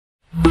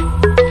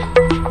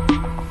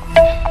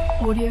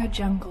Audio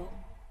Jungle.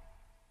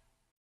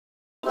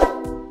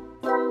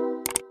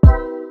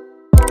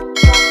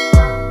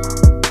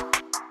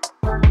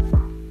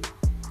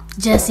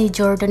 Jasi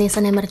Jordan is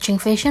an emerging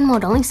fashion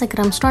model,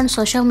 Instagram star, and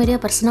social media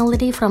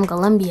personality from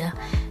Colombia.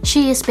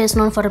 She is best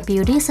known for her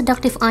beauty,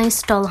 seductive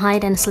eyes, tall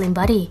height, and slim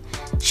body.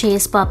 She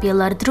is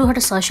popular through her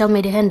social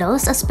media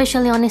handles,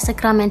 especially on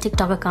Instagram and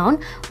TikTok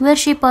account, where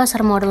she posts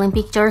her modeling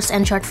pictures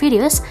and short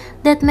videos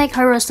that make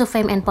her rise to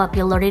fame and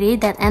popularity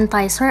that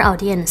entice her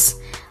audience.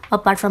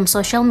 Apart from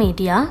social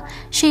media,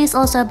 she is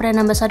also a brand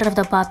ambassador of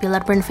the popular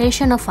brand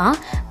Fashion Nova,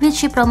 which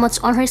she promotes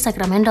on her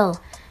Instagram handle.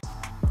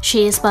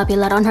 She is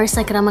popular on her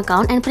Instagram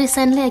account and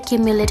recently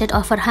accumulated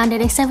over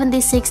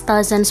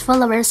 176,000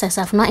 followers as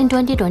of now in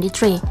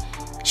 2023.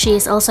 She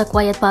is also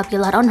quite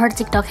popular on her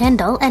TikTok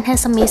handle and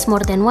has amassed more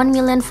than 1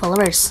 million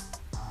followers.